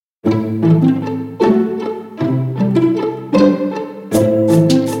Sir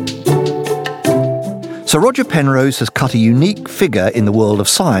Roger Penrose has cut a unique figure in the world of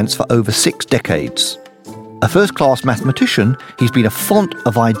science for over 6 decades. A first-class mathematician, he's been a font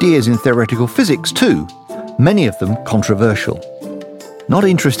of ideas in theoretical physics too, many of them controversial. Not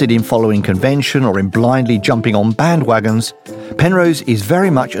interested in following convention or in blindly jumping on bandwagons, Penrose is very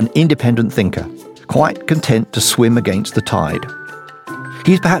much an independent thinker, quite content to swim against the tide.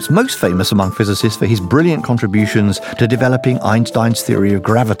 He is perhaps most famous among physicists for his brilliant contributions to developing Einstein's theory of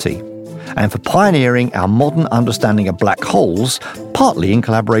gravity, and for pioneering our modern understanding of black holes, partly in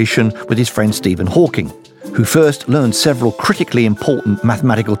collaboration with his friend Stephen Hawking, who first learned several critically important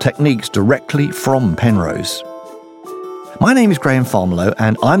mathematical techniques directly from Penrose. My name is Graham Farmelo,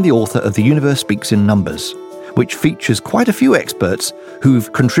 and I'm the author of The Universe Speaks in Numbers, which features quite a few experts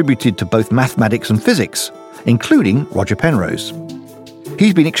who've contributed to both mathematics and physics, including Roger Penrose.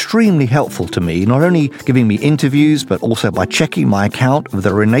 He's been extremely helpful to me, not only giving me interviews, but also by checking my account of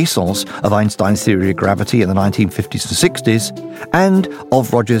the renaissance of Einstein's theory of gravity in the 1950s and 60s, and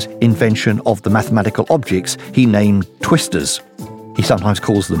of Roger's invention of the mathematical objects he named twistors. He sometimes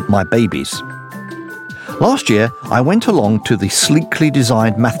calls them my babies. Last year, I went along to the sleekly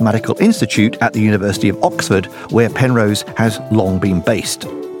designed Mathematical Institute at the University of Oxford, where Penrose has long been based.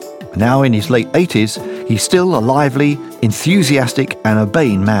 Now in his late 80s, he's still a lively, enthusiastic and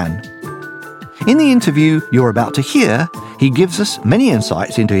urbane man. In the interview you're about to hear, he gives us many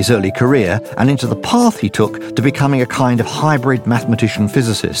insights into his early career and into the path he took to becoming a kind of hybrid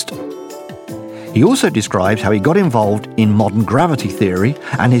mathematician-physicist. He also describes how he got involved in modern gravity theory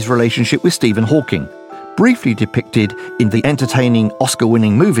and his relationship with Stephen Hawking, briefly depicted in the entertaining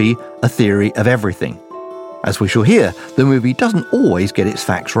Oscar-winning movie A Theory of Everything. As we shall hear, the movie doesn't always get its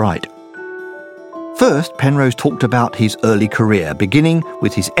facts right. First, Penrose talked about his early career, beginning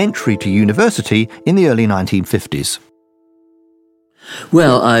with his entry to university in the early 1950s.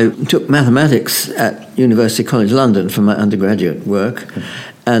 Well, I took mathematics at University College London for my undergraduate work,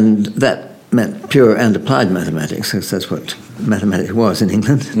 and that meant pure and applied mathematics, because that's what mathematics was in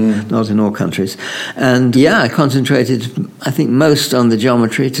England, not in all countries. And I concentrated, I think, most on the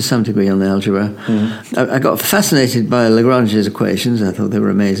geometry, to some degree on the algebra. I got fascinated by Lagrange's equations. I thought they were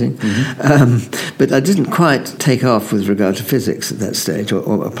amazing. But I didn't quite take off with regard to physics at that stage,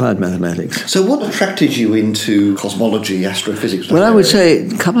 or applied mathematics. So what attracted you into cosmology, astrophysics? Well, I would say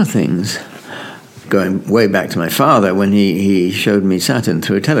a couple of things. Going way back to my father, when he showed me Saturn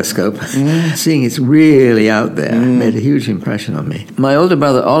through a telescope, seeing it's really out there made a huge impression on me. My older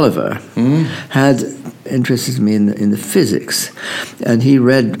brother Oliver had interested me in the physics, and he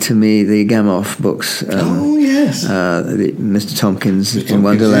read to me the Gamow books. Mr. Tompkins in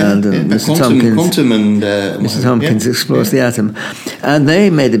Wonderland, and Mr. Tompkins explores the atom, and they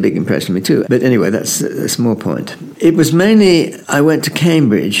made a big impression on me too. But anyway, that's a small point. It was mainly I went to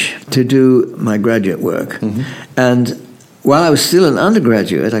Cambridge to do my graduate work, and while I was still an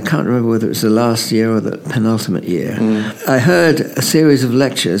undergraduate, I can't remember whether it was the last year or the penultimate year, I heard a series of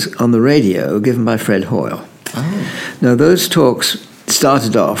lectures on the radio given by Fred Hoyle. Now, those talks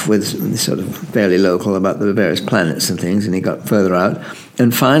started off with sort of fairly local about the various planets and things, and he got further out.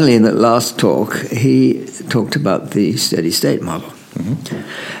 And finally, in that last talk, he talked about the steady-state model.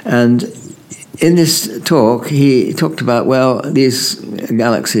 And in this talk, he talked about, well, these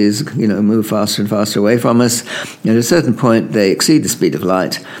galaxies, move faster and faster away from us. And at a certain point, they exceed the speed of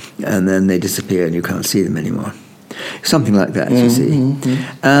light, and then they disappear, and you can't see them anymore. Something like that, you see.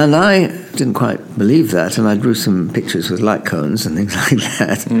 And I didn't quite believe that, and I drew some pictures with light cones and things like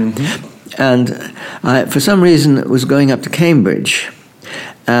that. And I, for some reason, was going up to Cambridge,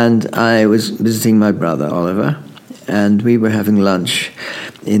 and I was visiting my brother, Oliver, and we were having lunch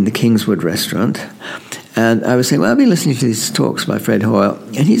in the Kingswood restaurant. And I was saying, well, I've been listening to these talks by Fred Hoyle,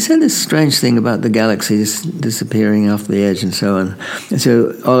 and he said this strange thing about the galaxies disappearing off the edge and so on. And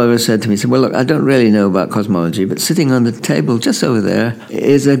so Oliver said to me, well, look, I don't really know about cosmology, but sitting on the table just over there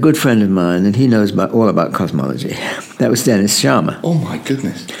is a good friend of mine, and he knows all about cosmology. That was Dennis Sharma. Oh, my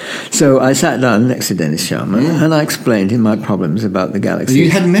goodness. So I sat down next to Dennis Sharma, and I explained him my problems about the galaxies. You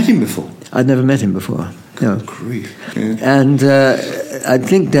hadn't met him before? I'd never met him before. No. Grief. And I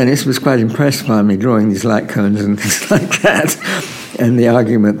think Dennis was quite impressed by me drawing these light cones and things like that, and the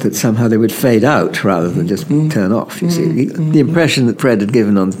argument that somehow they would fade out rather than just turn off, you see. The impression that Fred had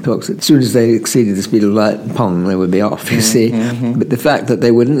given on the talks, that as soon as they exceeded the speed of light, pong, they would be off, you see. But the fact that they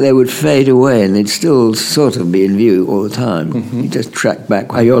wouldn't, they would fade away, and they'd still sort of be in view all the time. You just track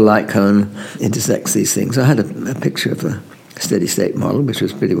back how your light cone intersects these things. I had a picture of the steady-state model, which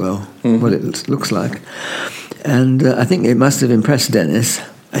was pretty well what it looks like. And I think it must have impressed Dennis.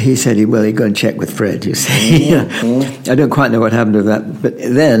 He said, he'd go and check with Fred, you see. I don't quite know what happened to that. But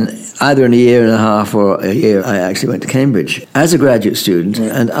then, either in a year and a half or a year, I actually went to Cambridge as a graduate student,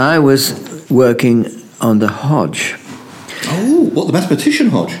 and I was working on the Hodge. Oh, what, the mathematician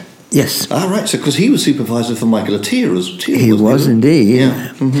Hodge? Yes. Ah, right, so because he was supervisor for Michael Atiyah as well. He was indeed.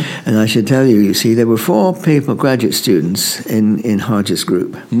 Yeah. And I should tell you, you see, there were 4 people, graduate students, in Hodge's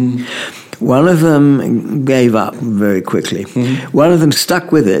group. One of them gave up very quickly. One of them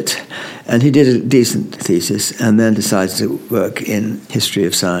stuck with it, and he did a decent thesis, and then decided to work in history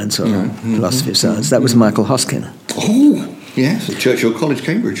of science or philosophy of science. That was Michael Hoskin. Oh, yes, at Churchill College,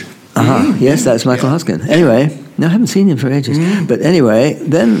 Cambridge. Yes, that's Michael Hoskin. Anyway, no, I haven't seen him for ages. But anyway,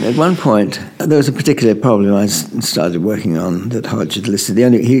 then at one point, there was a particular problem I started working on that Hodge had listed.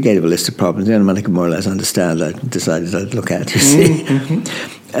 He gave a list of problems. The only one I could more or less understand, I decided I'd look at, you see.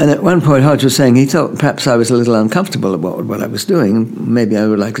 And at one point, Hodge was saying he thought perhaps I was a little uncomfortable about what I was doing. Maybe I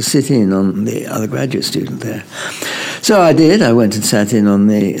would like to sit in on the other graduate student there. So I did. I went and sat in on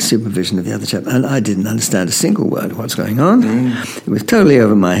the supervision of the other chap, and I didn't understand a single word of what's going on. It was totally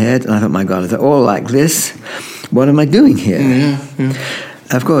over my head, and I thought, my God, if they're all like this, what am I doing here?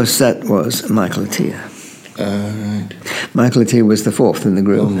 Of course, that was Michael Atiyah. Michael Atiyah was the 4th in the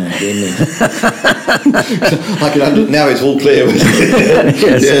group. Oh, my goodness. Now it's all clear.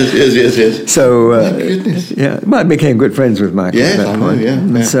 Yes. So, I became good friends with Michael at that point.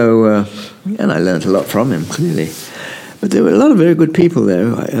 And so, and I learned a lot from him, clearly. But there were a lot of very good people there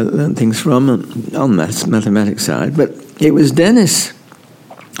who I learned things from on the mathematics side. But it was Dennis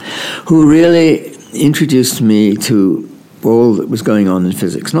who really introduced me to all that was going on in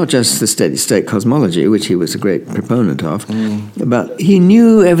physics, not just the steady-state cosmology, which he was a great proponent of, but he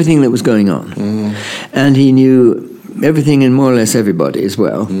knew everything that was going on. And he knew everything in more or less everybody as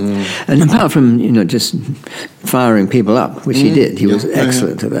well. And apart from, just firing people up, which he did, he was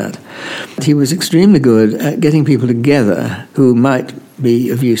excellent at that. He was extremely good at getting people together who might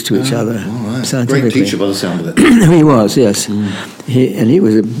be of use to each other scientifically. Great teacher by the sound of it. He was, yes. He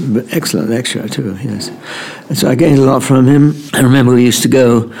was an excellent lecturer too, yes. And so I gained a lot from him. I remember we used to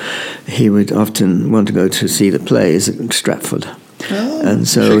go, he would often want to go to see the plays at Stratford. And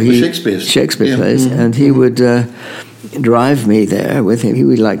so Shakespeare plays, and he would drive me there with him. He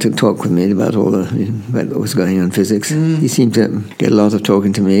would like to talk with me about about what was going on in physics. He seemed to get a lot of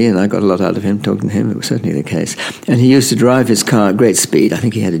talking to me, and I got a lot out of him talking to him. It was certainly the case. And he used to drive his car at great speed. I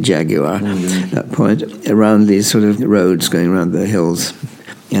think he had a Jaguar at that point, around these sort of roads going around the hills.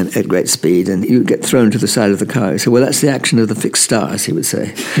 And at great speed, and you get thrown to the side of the car. So, well, that's the action of the fixed stars, he would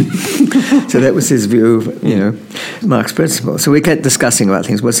say. So that was his view of, Marx's principle. So we kept discussing about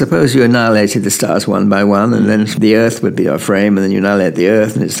things. Well, suppose you annihilated the stars one by one, and then the Earth would be our frame, and then you annihilate the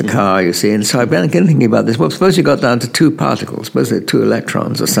Earth, and it's the car, you see. And so I began thinking about this. Well, suppose you got down to 2 particles. Suppose they're 2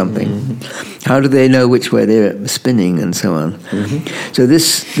 electrons or something. How do they know which way they're spinning, and so on? So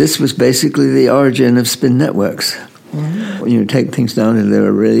this was basically the origin of spin networks. You take things down to their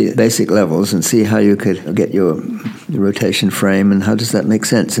really basic levels and see how you could get your rotation frame, and how does that make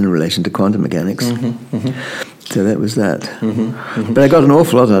sense in relation to quantum mechanics. So that was that. But I got an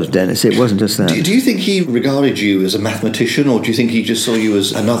awful lot out of Dennis. It wasn't just that. Do you think he regarded you as a mathematician, or do you think he just saw you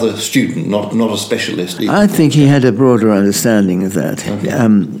as another student, not a specialist? I think he had a broader understanding of that.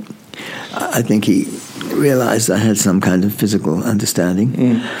 I think he realized I had some kind of physical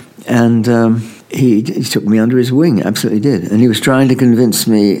understanding. And he took me under his wing, absolutely did. And he was trying to convince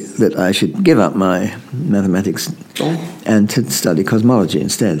me that I should give up my mathematics and to study cosmology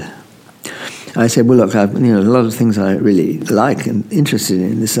instead. I said, well, look, I've, a lot of things I really like and interested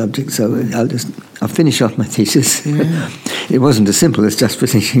in this subject, so I'll finish off my thesis. It wasn't as simple as just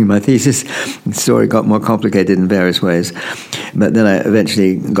finishing my thesis. The story got more complicated in various ways. But then I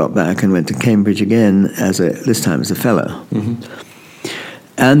eventually got back and went to Cambridge again, this time as a fellow.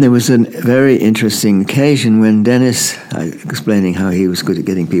 And there was a very interesting occasion when Dennis, explaining how he was good at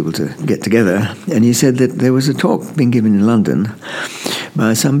getting people to get together, and he said that there was a talk being given in London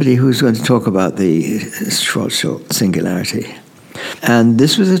by somebody who was going to talk about the Schwarzschild singularity. And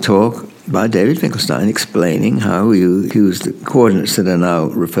this was a talk by David Finkelstein explaining how you use the coordinates that are now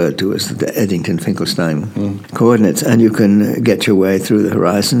referred to as the Eddington-Finkelstein coordinates, and you can get your way through the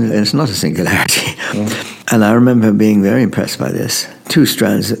horizon, and it's not a singularity. And I remember being very impressed by this. 2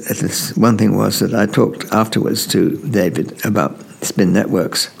 strands at this. One thing was that I talked afterwards to David about spin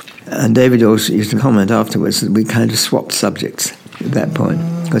networks. And David also used to comment afterwards that we kind of swapped subjects at that point.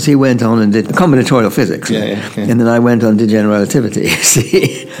 Because he went on and did combinatorial physics. And then I went on and did general relativity, you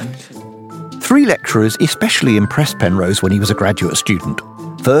see. 3 lecturers especially impressed Penrose when he was a graduate student.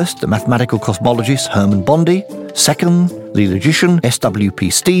 First, the mathematical cosmologist Hermann Bondi, second, the logician S.W.P.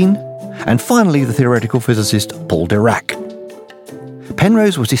 Steen, and finally the theoretical physicist Paul Dirac.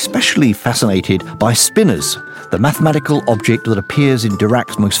 Penrose was especially fascinated by spinors, the mathematical object that appears in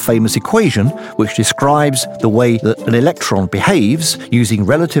Dirac's most famous equation, which describes the way that an electron behaves using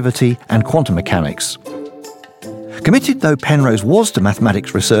relativity and quantum mechanics. Committed though Penrose was to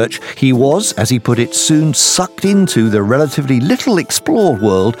mathematics research, he was, as he put it, soon sucked into the relatively little explored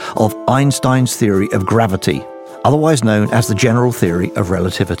world of Einstein's theory of gravity, otherwise known as the general theory of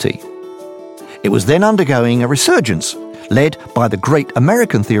relativity. It was then undergoing a resurgence, led by the great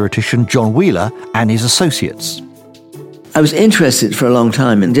American theoretician John Wheeler and his associates. I was interested for a long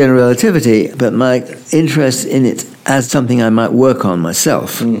time in general relativity, but my interest in it as something I might work on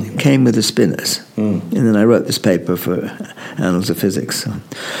myself came with the spinors. And then I wrote this paper for Annals of Physics on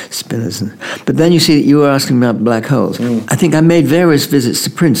spinors. But then you see that you were asking about black holes. I think I made various visits to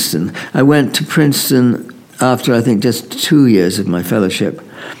Princeton. I went to Princeton after, I think, just 2 years of my fellowship,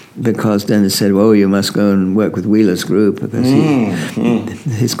 because Dennis said, well, you must go and work with Wheeler's group, because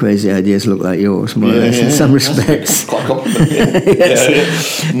his crazy ideas look like yours, more or less, in some respects. Quite compliment.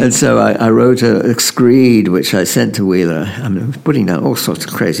 Yes. And so I wrote a screed, which I sent to Wheeler. I was putting down all sorts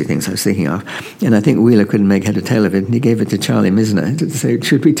of crazy things I was thinking of. And I think Wheeler couldn't make head or tail of it, and he gave it to Charlie Misner to say,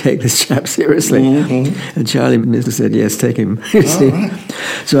 should we take this chap seriously? And Charlie Misner said, yes, take him.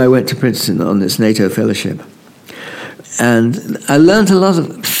 So I went to Princeton on this NATO fellowship. And I learned a lot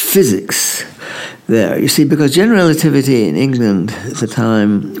of physics there, you see, because general relativity in England at the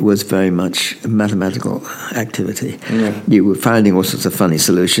time was very much a mathematical activity. You were finding all sorts of funny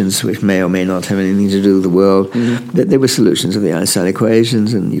solutions which may or may not have anything to do with the world. But they were solutions of the Einstein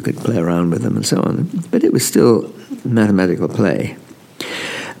equations, and you could play around with them and so on. But it was still mathematical play.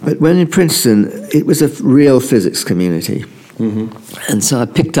 But when in Princeton, it was a real physics community. And so I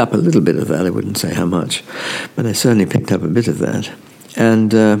picked up a little bit of that. I wouldn't say how much, but I certainly picked up a bit of that.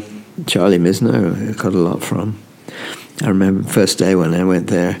 And Charlie Misner I got a lot from. I remember the first day when I went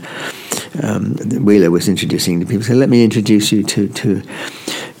there, Wheeler was introducing the people. Said, let me introduce you to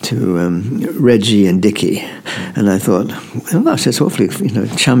Reggie and Dickie. And I thought, well, gosh, that's awfully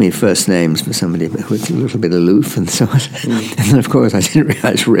chummy first names for somebody who's a little bit aloof and so on. And then, of course, I didn't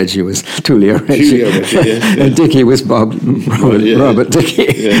realize Reggie was Tullio Reggie. And Dickie was Robert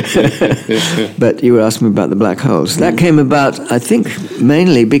Dickie. But you were asking me about the black holes. That came about, I think,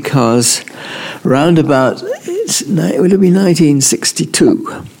 mainly because round about, it would have been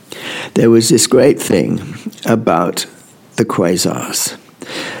 1962, there was this great thing about the quasars.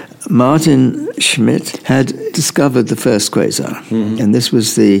 Martin Schmidt had discovered the first quasar, and this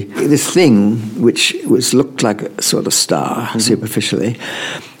was this thing which looked like a sort of star superficially,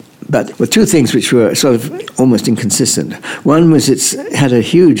 but with two things which were sort of almost inconsistent. One was it had a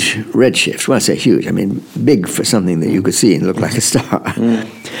huge redshift. Well, I say huge, I mean big for something that you could see and look like a star.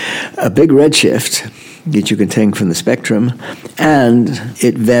 A big redshift that you can take from the spectrum, and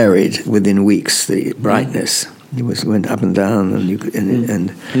it varied within weeks, the brightness. It went up and down,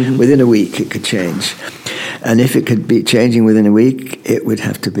 and within a week it could change. And if it could be changing within a week, it would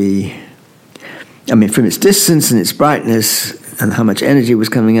have to be, I mean, from its distance and its brightness and how much energy was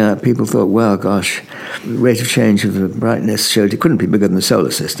coming out, people thought, well, gosh, the rate of change of the brightness showed it couldn't be bigger than the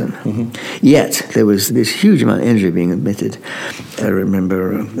solar system. Yet there was this huge amount of energy being emitted. I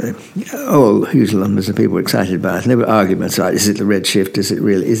remember huge numbers of people were excited about it. And there were arguments, right? Is it the redshift? Is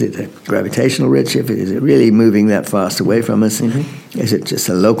it a gravitational redshift? Is it really moving that fast away from us? Is it just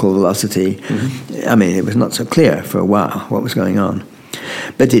a local velocity? I mean, it was not so clear for a while what was going on.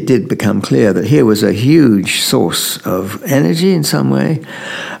 But it did become clear that here was a huge source of energy in some way,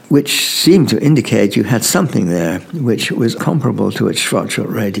 which seemed to indicate you had something there which was comparable to its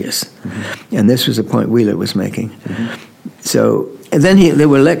Schwarzschild radius. And this was a point Wheeler was making. So, and then there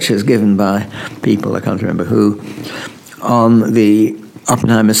were lectures given by people, I can't remember who, on the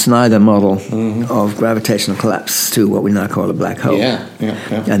Oppenheimer-Snyder model of gravitational collapse to what we now call a black hole.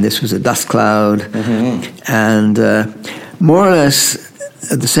 And this was a dust cloud. And more or less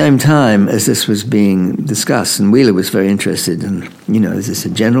at the same time as this was being discussed, and Wheeler was very interested in, is this a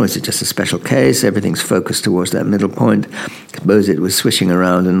general, is it just a special case? Everything's focused towards that middle point. Suppose it was swishing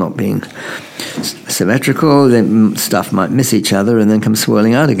around and not being symmetrical, then stuff might miss each other and then come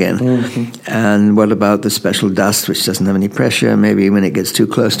swirling out again. And what about the special dust which doesn't have any pressure? Maybe when it gets too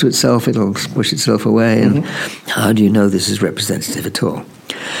close to itself, it'll push itself away. And how do you know this is representative at all?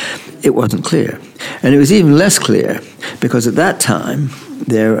 It wasn't clear. And it was even less clear because at that time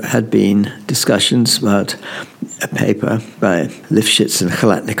there had been discussions about a paper by Lifshitz and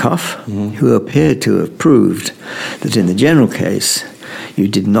Khalatnikov, who appeared to have proved that in the general case you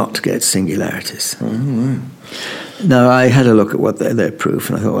did not get singularities. Mm-hmm. Now, I had a look at what their proof,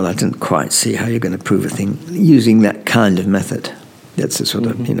 and I thought, well, I didn't quite see how you're going to prove a thing using that kind of method. That's a sort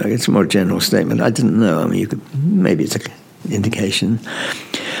of, it's a more general statement. I didn't know. I mean, maybe it's an indication.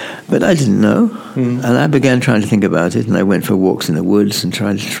 But I didn't know. And I began trying to think about it, and I went for walks in the woods and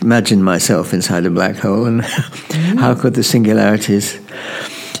tried to imagine myself inside a black hole, and how could the singularities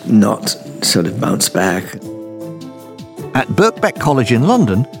not sort of bounce back. At Birkbeck College in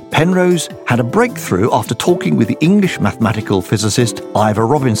London, Penrose had a breakthrough after talking with the English mathematical physicist Ivor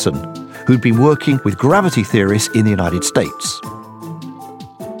Robinson, who'd been working with gravity theorists in the United States.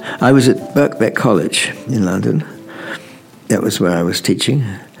 I was at Birkbeck College in London. That was where I was teaching.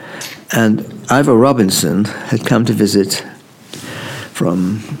 And Ivor Robinson had come to visit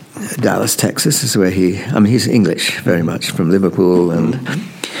from Dallas, Texas, is where he's English very much, from Liverpool, and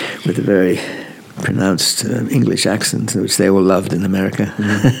with a very pronounced English accent, which they all loved in America.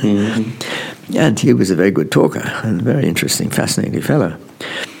 And he was a very good talker and a very interesting, fascinating fellow.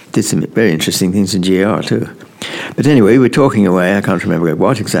 Did some very interesting things in GR too. But anyway, we were talking away, I can't remember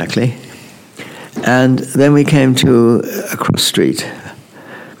what exactly. And then we came to a cross street.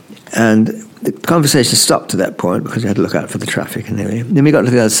 And the conversation stopped at that point because we had to look out for the traffic and everything. Then we got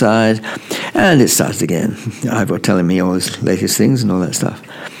to the other side, and it started again. Ivor telling me all his latest things and all that stuff.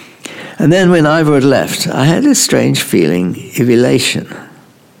 And then when Ivor had left, I had this strange feeling of elation.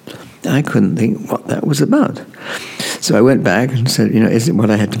 I couldn't think what that was about. So I went back and said, is it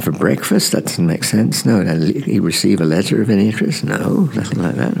what I had for breakfast? That doesn't make sense. No, did he receive a letter of any interest? No, nothing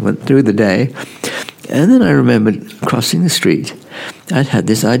like that. I went through the day. And then I remembered crossing the street. I'd had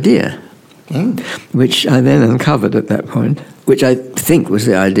this idea, which I then uncovered at that point, which I think was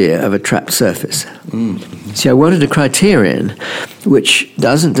the idea of a trapped surface. See, I wanted a criterion which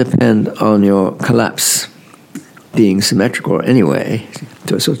doesn't depend on your collapse being symmetrical anyway,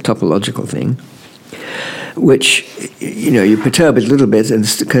 to a sort of topological thing, which, you perturb it a little bit and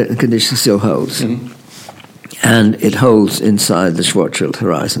the condition still holds. And it holds inside the Schwarzschild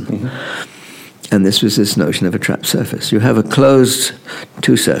horizon. And this was this notion of a trapped surface. You have a closed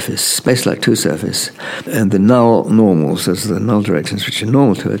two-surface, space-like two-surface, and the null normals, those are the null directions which are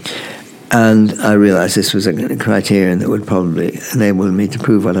normal to it. And I realized this was a criterion that would probably enable me to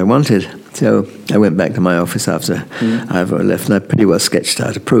prove what I wanted. So I went back to my office after Ivor left, and I pretty well sketched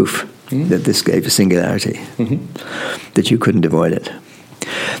out a proof that this gave a singularity, that you couldn't avoid it.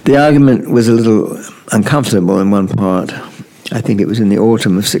 The argument was a little uncomfortable in one part. I think it was in the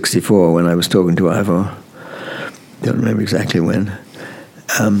autumn of '64 when I was talking to Ivor. Don't remember exactly when.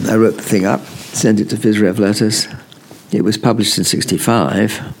 I wrote the thing up, sent it to Physrev Letters. It was published in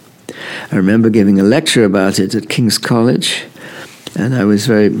 '65. I remember giving a lecture about it at King's College, and I was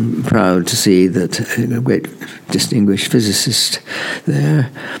very proud to see that a great distinguished physicist there,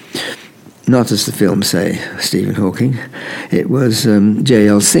 not as the films say, Stephen Hawking, it was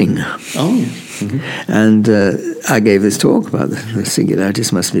J.L. Singh. Oh, And I gave this talk about the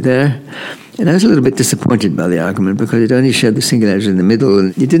singularities must be there. And I was a little bit disappointed by the argument because it only showed the singularities in the middle,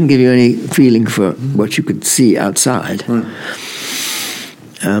 and it didn't give you any feeling for what you could see outside.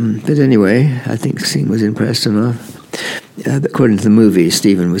 But anyway, I think Singh was impressed enough. According to the movie,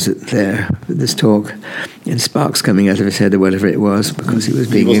 Stephen was there with this talk, and sparks coming out of his head or whatever it was, because he was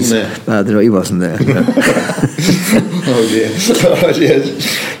being... He wasn't there. No, he wasn't there. No. Oh dear. Oh,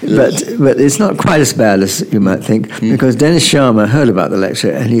 yes. But it's not quite as bad as you might think, because Dennis Sharma heard about the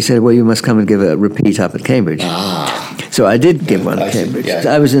lecture, and he said, well, you must come and give a repeat up at Cambridge. So I did give one at Cambridge.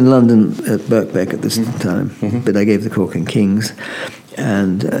 I was in London at Birkbeck at this time, but I gave the talk in King's,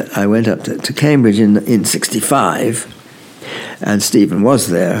 and I went up to Cambridge in '65, and Stephen was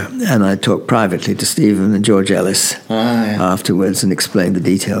there, and I talked privately to Stephen and George Ellis afterwards and explained the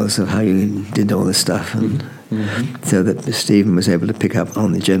details of how you did all this stuff, and so that Stephen was able to pick up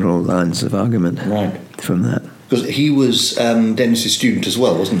on the general lines of argument from that. Because he was Dennis's student as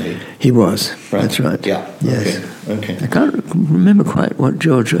well, wasn't he? He was, that's right. Yeah. Yes. Okay. I can't remember quite what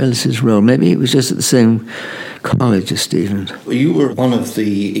George Ellis's role. Maybe he was just at the same college as Stephen. Well, you were one of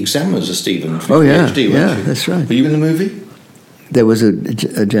the examiners of Stephen for PhD, weren't you? That's right. Were you in the movie? There was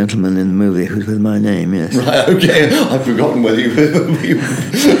a gentleman in the movie who was with my name, yes. Right, okay. I've forgotten whether you were...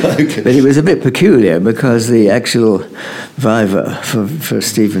 Okay. But it was a bit peculiar because the actual viva for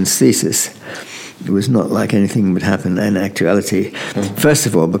Stephen's thesis, it was not like anything would happen in actuality. First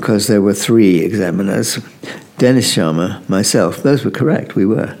of all, because there were three examiners, Dennis Sharma, myself, those were correct, we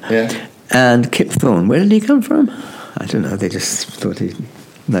were. Yeah. And Kip Thorne. Where did he come from? I don't know, they just thought he'd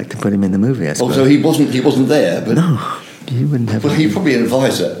like to put him in the movie, I suppose. Oh, so he wasn't there, but... No. He wouldn't have... Well, he probably an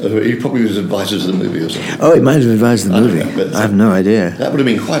advisor. He probably was advisor to the movie or something. Oh, he might have advised the movie. I have no idea. That would have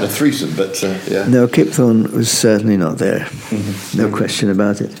been quite a threesome, but yeah. No, Kip Thorne was certainly not there. No question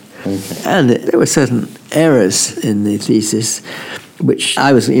about it. Okay. And there were certain errors in the thesis, which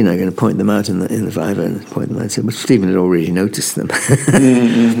I was, going to point them out in the Viva and point them out and say, well, Stephen had already noticed them.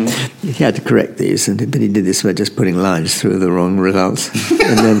 He had to correct these, but he did this by just putting lines through the wrong results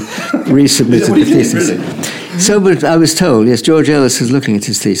and then resubmitted the thesis. Really? So, but I was told, yes, George Ellis was looking at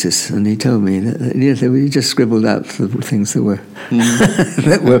his thesis, and he told me that he just scribbled out the things that were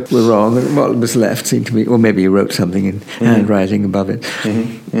that were wrong, and what was left seemed to be, or maybe he wrote something in handwriting above it.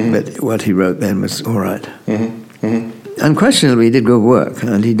 But what he wrote then was all right. Unquestionably, he did good work,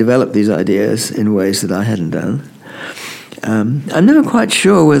 and he developed these ideas in ways that I hadn't done. I'm never quite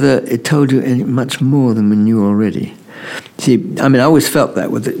sure whether it told you much more than we knew already. See, I mean, I always felt that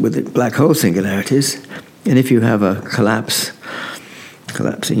with the black hole singularities. And if you have a collapsing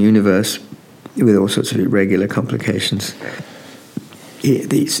universe with all sorts of irregular complications,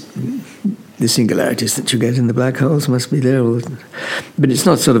 the singularities that you get in the black holes must be there. But it's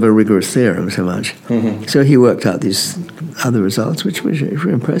not sort of a rigorous theorem so much. So he worked out these other results, which were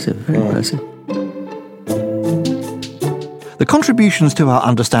impressive, very impressive. The contributions to our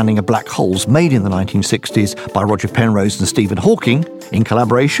understanding of black holes made in the 1960s by Roger Penrose and Stephen Hawking, in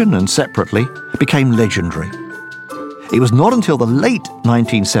collaboration and separately, became legendary. It was not until the late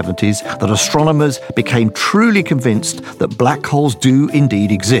 1970s that astronomers became truly convinced that black holes do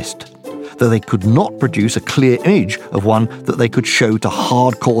indeed exist, though they could not produce a clear image of one that they could show to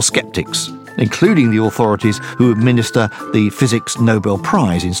hardcore skeptics, including the authorities who administer the Physics Nobel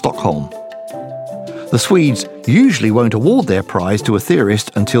Prize in Stockholm. The Swedes usually won't award their prize to a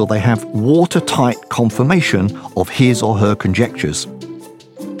theorist until they have watertight confirmation of his or her conjectures.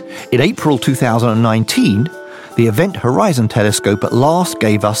 In April 2019, the Event Horizon Telescope at last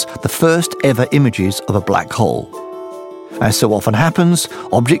gave us the first ever images of a black hole. As so often happens,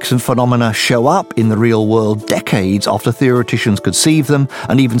 objects and phenomena show up in the real world decades after theoreticians conceived them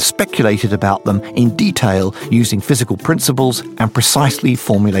and even speculated about them in detail using physical principles and precisely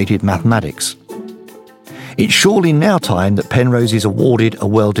formulated mathematics. It's surely now time that Penrose is awarded a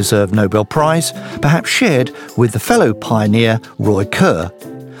well-deserved Nobel Prize, perhaps shared with the fellow pioneer Roy Kerr.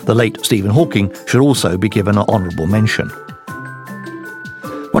 The late Stephen Hawking should also be given an honourable mention.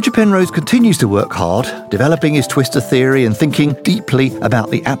 Roger Penrose continues to work hard, developing his twistor theory and thinking deeply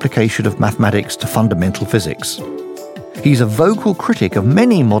about the application of mathematics to fundamental physics. He's a vocal critic of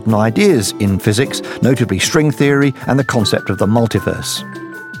many modern ideas in physics, notably string theory and the concept of the multiverse.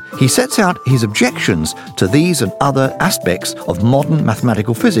 He sets out his objections to these and other aspects of modern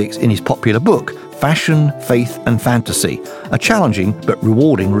mathematical physics in his popular book, Fashion, Faith and Fantasy, a challenging but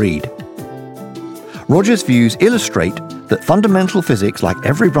rewarding read. Roger's views illustrate that fundamental physics, like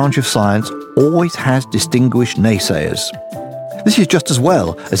every branch of science, always has distinguished naysayers. This is just as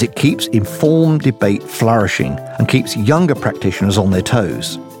well as it keeps informed debate flourishing and keeps younger practitioners on their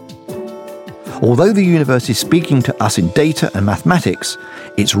toes. Although the universe is speaking to us in data and mathematics,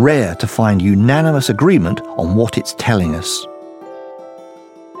 it's rare to find unanimous agreement on what it's telling us.